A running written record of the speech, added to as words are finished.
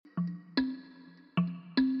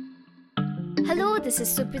Hello, this is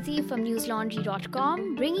Supriti from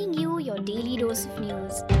newslaundry.com bringing you your daily dose of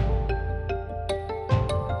news.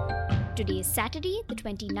 Today is Saturday, the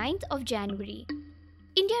 29th of January.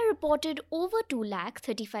 India reported over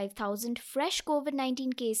 235,000 fresh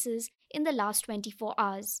COVID-19 cases in the last 24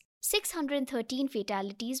 hours. 613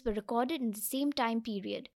 fatalities were recorded in the same time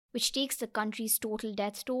period, which takes the country's total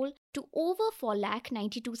death toll to over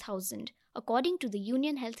 492,000, according to the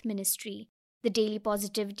Union Health Ministry. The daily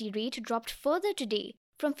positivity rate dropped further today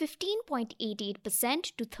from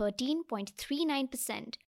 15.88% to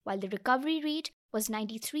 13.39%, while the recovery rate was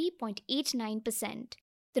 93.89%.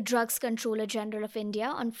 The Drugs Controller General of India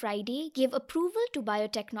on Friday gave approval to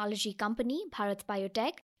biotechnology company Bharat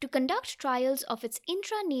Biotech to conduct trials of its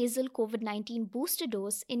intranasal COVID-19 booster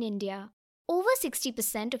dose in India. Over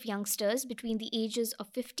 60% of youngsters between the ages of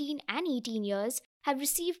 15 and 18 years have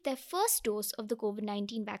received their first dose of the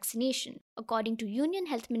COVID-19 vaccination, according to Union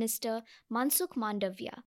Health Minister Mansukh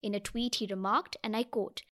Mandavya. In a tweet, he remarked, and I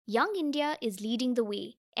quote, "Young India is leading the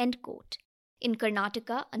way," end quote. In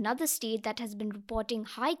Karnataka, another state that has been reporting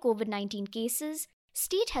high COVID-19 cases,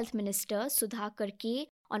 State Health Minister Sudhakar K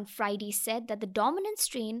on Friday said that the dominant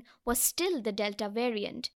strain was still the Delta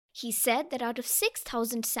variant. He said that out of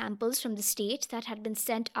 6,000 samples from the state that had been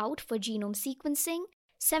sent out for genome sequencing,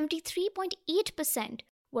 73.8%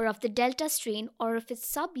 were of the Delta strain or of its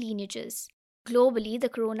sublineages. Globally, the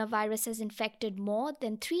coronavirus has infected more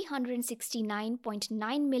than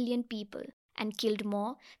 369.9 million people and killed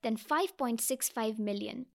more than 5.65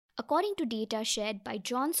 million, according to data shared by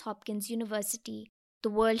Johns Hopkins University. The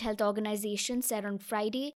World Health Organization said on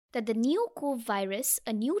Friday that the NeoCov virus,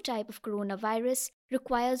 a new type of coronavirus,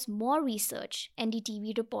 requires more research,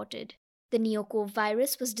 NDTV reported. The NeoCov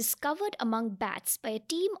virus was discovered among bats by a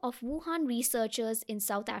team of Wuhan researchers in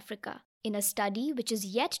South Africa. In a study which is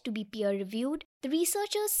yet to be peer-reviewed, the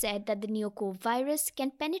researchers said that the NeoCov virus can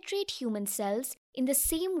penetrate human cells in the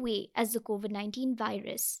same way as the COVID-19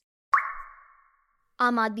 virus.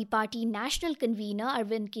 Aam Aadmi Party National Convener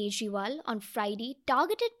Arvind Kejriwal on Friday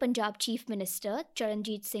targeted Punjab Chief Minister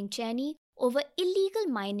Charanjit Singh Chaini over illegal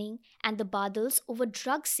mining and the Badals over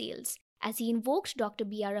drug sales as he invoked Dr.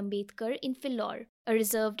 B.R. Ambedkar in Philor, a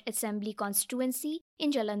reserved assembly constituency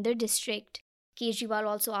in Jalandhar district. Kejriwal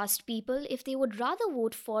also asked people if they would rather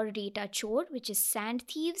vote for Reta Chor, which is sand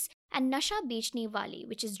thieves, and Nasha Bechne Wale,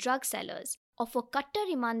 which is drug sellers, or for Kattar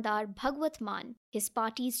Imandar Bhagwat Mann, his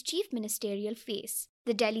party's chief ministerial face.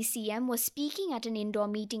 The Delhi CM was speaking at an indoor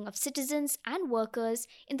meeting of citizens and workers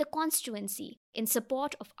in the constituency in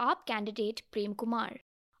support of AAP candidate Prem Kumar.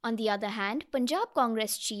 On the other hand, Punjab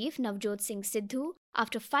Congress chief Navjot Singh Sidhu,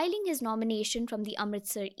 after filing his nomination from the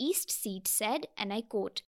Amritsar East seat, said, and I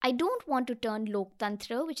quote, "I don't want to turn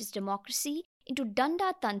Loktantra, which is democracy, into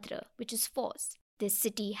Danda Tantra, which is force. This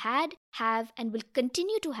city had, have, and will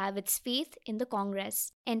continue to have its faith in the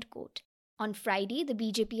Congress," end quote. On Friday, the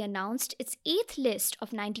BJP announced its 8th list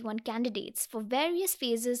of 91 candidates for various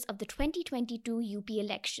phases of the 2022 UP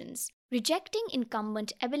elections, rejecting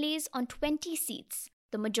incumbent MLAs on 20 seats,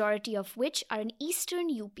 the majority of which are in eastern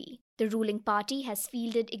UP. The ruling party has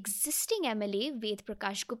fielded existing MLA Ved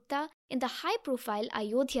Prakash Gupta in the high-profile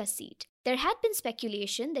Ayodhya seat. There had been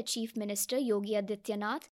speculation that Chief Minister Yogi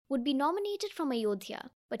Adityanath would be nominated from Ayodhya,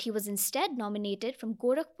 but he was instead nominated from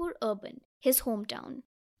Gorakhpur Urban, his hometown.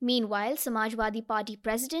 Meanwhile, Samajwadi Party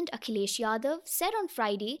President Akhilesh Yadav said on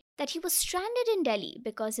Friday that he was stranded in Delhi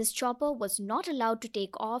because his chopper was not allowed to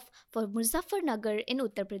take off for Muzaffarnagar in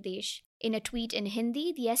Uttar Pradesh. In a tweet in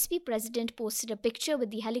Hindi, the SP president posted a picture with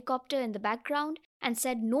the helicopter in the background and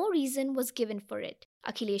said no reason was given for it.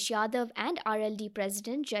 Akhilesh Yadav and RLD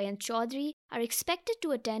President Jayant Chaudhary are expected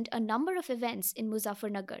to attend a number of events in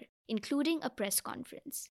Muzaffarnagar, including a press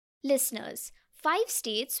conference. Listeners, 5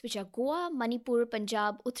 states, which are Goa, Manipur,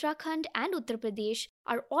 Punjab, Uttarakhand, and Uttar Pradesh,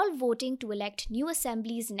 are all voting to elect new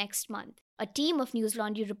assemblies next month. A team of News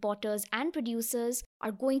Laundry reporters and producers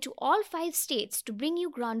are going to all 5 states to bring you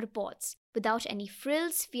ground reports without any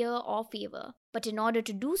frills, fear, or favor. But in order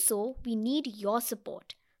to do so, we need your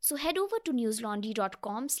support. So head over to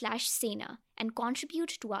newslaundry.com/Sena and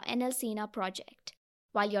contribute to our NL Sena project.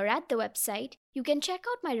 While you're at the website, you can check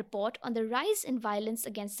out my report on the rise in violence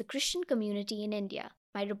against the Christian community in India.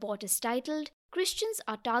 My report is titled, "Christians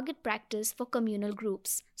are Target Practice for Communal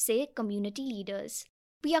Groups, say community leaders."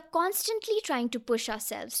 We are constantly trying to push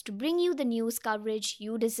ourselves to bring you the news coverage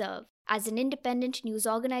you deserve. As an independent news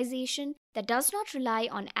organization that does not rely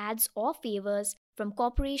on ads or favors from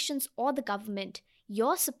corporations or the government,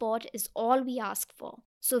 your support is all we ask for.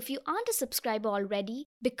 So if you aren't a subscriber already,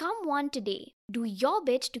 become one today. Do your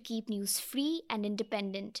bit to keep news free and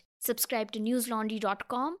independent. Subscribe to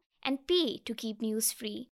newslaundry.com and pay to keep news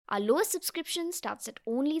free. Our lowest subscription starts at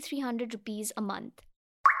only 300 rupees a month.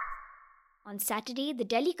 On Saturday, the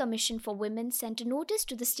Delhi Commission for Women sent a notice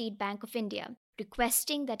to the State Bank of India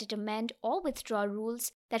requesting that it amend or withdraw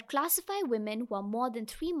rules that classify women who are more than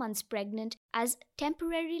 3 months pregnant as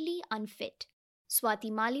temporarily unfit.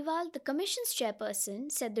 Swati Maliwal, the Commission's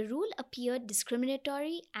chairperson, said the rule appeared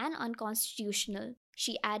discriminatory and unconstitutional.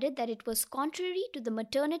 She added that it was contrary to the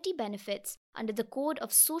maternity benefits under the Code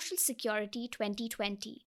of Social Security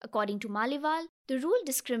 2020. According to Maliwal, the rule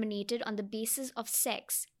discriminated on the basis of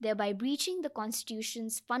sex, thereby breaching the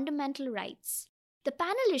Constitution's fundamental rights. The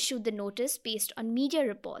panel issued the notice based on media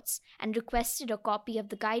reports and requested a copy of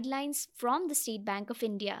the guidelines from the State Bank of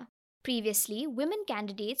India. Previously, women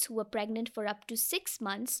candidates who were pregnant for up to 6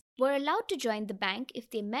 months were allowed to join the bank if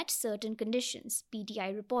they met certain conditions,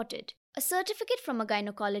 PTI reported. A certificate from a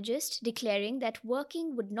gynecologist declaring that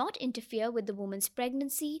working would not interfere with the woman's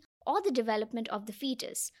pregnancy or the development of the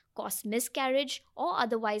fetus, cause miscarriage, or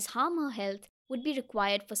otherwise harm her health would be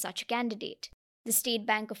required for such a candidate. The State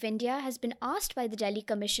Bank of India has been asked by the Delhi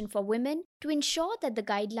Commission for Women to ensure that the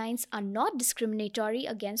guidelines are not discriminatory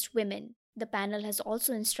against women. The panel has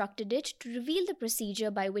also instructed it to reveal the procedure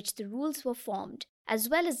by which the rules were formed, as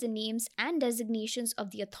well as the names and designations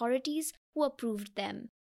of the authorities who approved them.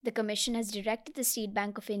 The Commission has directed the State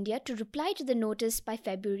Bank of India to reply to the notice by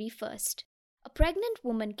February 1st. A pregnant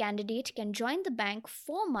woman candidate can join the bank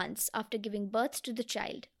 4 months after giving birth to the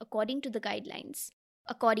child, according to the guidelines.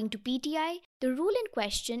 According to PTI, the rule in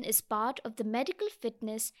question is part of the medical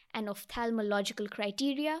fitness and ophthalmological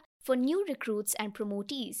criteria for new recruits and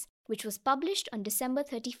promotees, which was published on December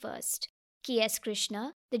 31st. K.S.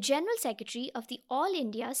 Krishna, the General Secretary of the All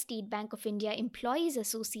India State Bank of India Employees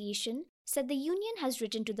Association, said the union has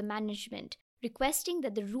written to the management requesting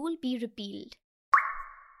that the rule be repealed.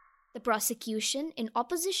 The prosecution, in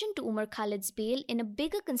opposition to Umar Khalid's bail in a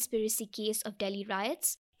bigger conspiracy case of Delhi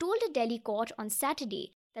riots, told a Delhi court on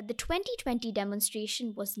Saturday that the 2020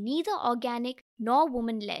 demonstration was neither organic nor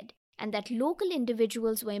woman-led, and that local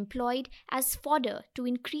individuals were employed as fodder to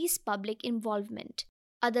increase public involvement.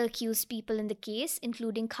 Other accused people in the case,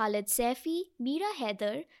 including Khalid Saifi, Meera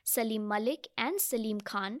Haider, Salim Malik, and Salim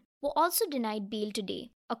Khan, were also denied bail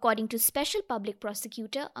today, according to Special Public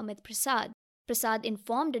Prosecutor Amit Prasad. Prasad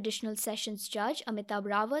informed Additional Sessions Judge Amitabh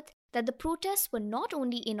Rawat that the protests were not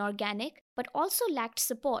only inorganic but also lacked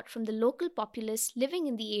support from the local populace living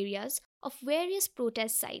in the areas of various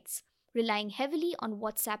protest sites, relying heavily on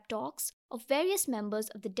WhatsApp talks of various members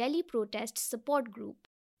of the Delhi Protest Support Group.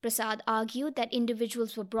 Prasad argued that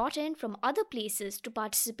individuals were brought in from other places to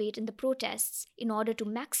participate in the protests in order to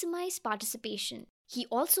maximize participation. He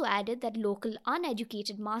also added that local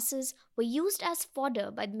uneducated masses were used as fodder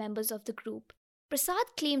by the members of the group.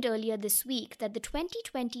 Prasad claimed earlier this week that the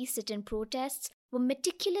 2020 sit-in protests were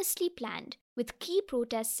meticulously planned, with key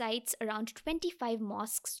protest sites around 25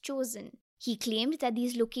 mosques chosen. He claimed that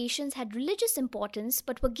these locations had religious importance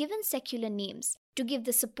but were given secular names to give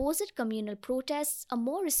the supposed communal protests a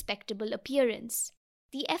more respectable appearance.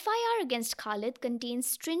 The FIR against Khalid contains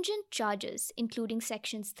stringent charges, including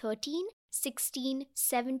sections 13, 16,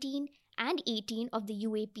 17, and 18 of the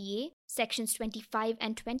UAPA, sections 25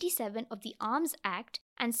 and 27 of the Arms Act,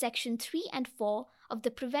 and section 3 and 4 of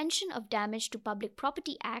the Prevention of Damage to Public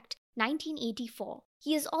Property Act 1984.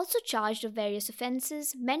 He is also charged of various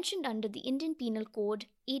offences mentioned under the Indian Penal Code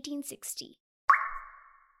 1860.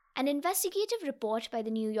 An investigative report by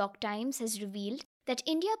the New York Times has revealed that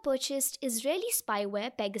India purchased Israeli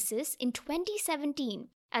spyware Pegasus in 2017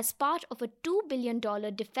 as part of a $2 billion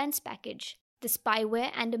defense package. The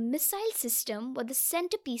spyware and a missile system were the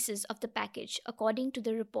centerpieces of the package, according to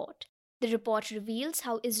the report. The report reveals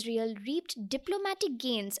how Israel reaped diplomatic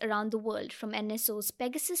gains around the world from NSO's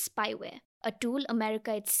Pegasus spyware, a tool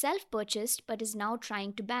America itself purchased but is now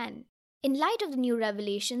trying to ban. In light of the new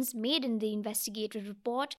revelations made in the investigative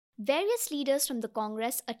report, various leaders from the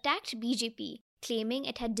Congress attacked BJP, claiming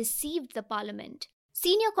it had deceived the parliament.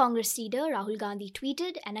 Senior Congress leader Rahul Gandhi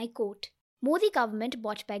tweeted, and I quote, "Modi government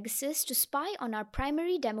bought Pegasus to spy on our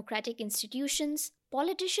primary democratic institutions,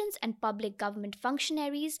 politicians and public government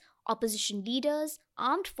functionaries, opposition leaders,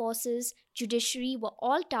 armed forces, judiciary were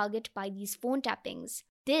all targeted by these phone tappings.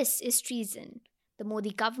 This is treason. The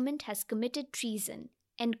Modi government has committed treason."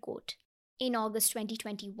 End quote. In August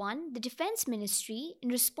 2021, the Defense Ministry, in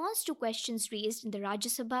response to questions raised in the Rajya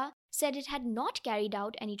Sabha, said it had not carried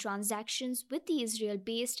out any transactions with the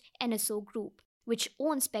Israel-based NSO group, which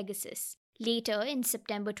owns Pegasus. Later, in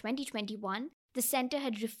September 2021, the center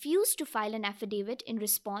had refused to file an affidavit in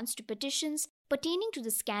response to petitions pertaining to the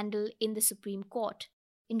scandal in the Supreme Court.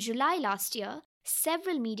 In July last year,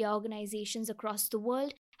 several media organizations across the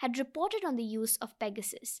world had reported on the use of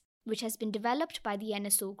Pegasus, which has been developed by the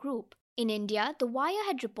NSO group. In India, The Wire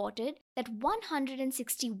had reported that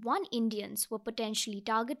 161 Indians were potentially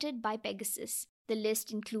targeted by Pegasus. The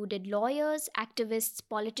list included lawyers, activists,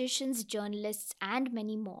 politicians, journalists, and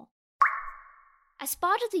many more. As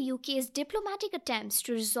part of the UK's diplomatic attempts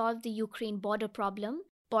to resolve the Ukraine border problem,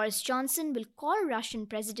 Boris Johnson will call Russian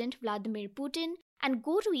President Vladimir Putin and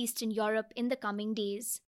go to Eastern Europe in the coming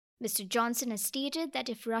days. Mr. Johnson has stated that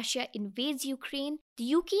if Russia invades Ukraine,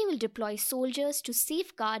 the UK will deploy soldiers to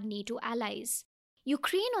safeguard NATO allies.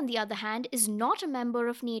 Ukraine, on the other hand, is not a member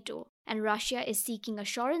of NATO, and Russia is seeking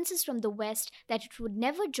assurances from the West that it would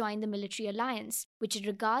never join the military alliance, which it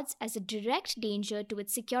regards as a direct danger to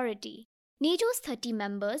its security. NATO's 30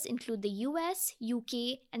 members include the US,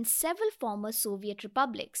 UK, and several former Soviet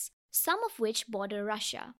republics, some of which border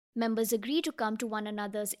Russia. Members agree to come to one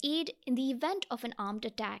another's aid in the event of an armed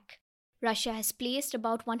attack. Russia has placed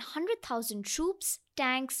about 100,000 troops,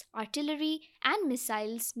 tanks, artillery, and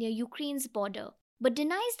missiles near Ukraine's border, but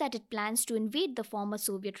denies that it plans to invade the former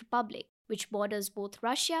Soviet Republic, which borders both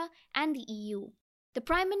Russia and the EU. The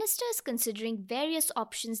Prime Minister is considering various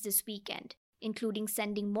options this weekend, including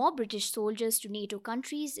sending more British soldiers to NATO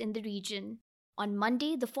countries in the region. On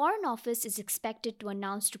Monday, the Foreign Office is expected to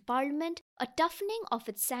announce to Parliament a toughening of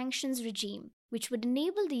its sanctions regime, which would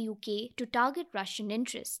enable the UK to target Russian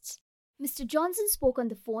interests. Mr. Johnson spoke on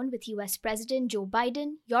the phone with US President Joe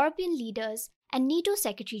Biden, European leaders, and NATO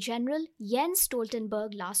Secretary General Jens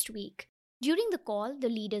Stoltenberg last week. During the call, the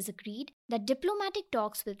leaders agreed that diplomatic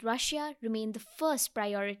talks with Russia remain the first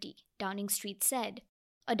priority, Downing Street said.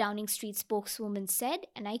 A Downing Street spokeswoman said,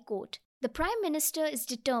 and I quote, "The Prime Minister is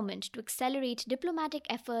determined to accelerate diplomatic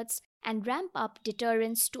efforts and ramp up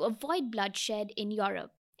deterrence to avoid bloodshed in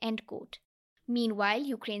Europe." End quote. Meanwhile,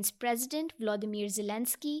 Ukraine's President Volodymyr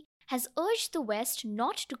Zelensky has urged the West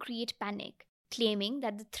not to create panic, claiming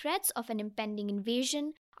that the threats of an impending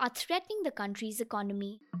invasion are threatening the country's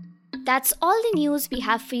economy. That's all the news we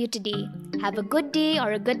have for you today. Have a good day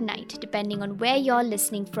or a good night, depending on where you're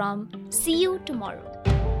listening from. See you tomorrow.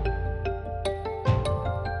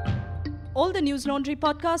 All the News Laundry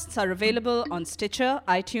podcasts are available on Stitcher,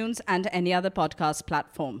 iTunes, and any other podcast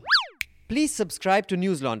platform. Please subscribe to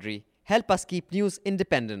News Laundry. Help us keep news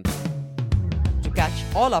independent. To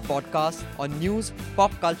catch all our podcasts on news,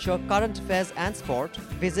 pop culture, current affairs, and sport,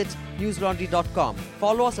 visit newslaundry.com.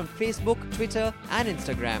 Follow us on Facebook, Twitter, and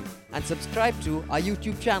Instagram, and subscribe to our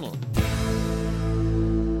YouTube channel.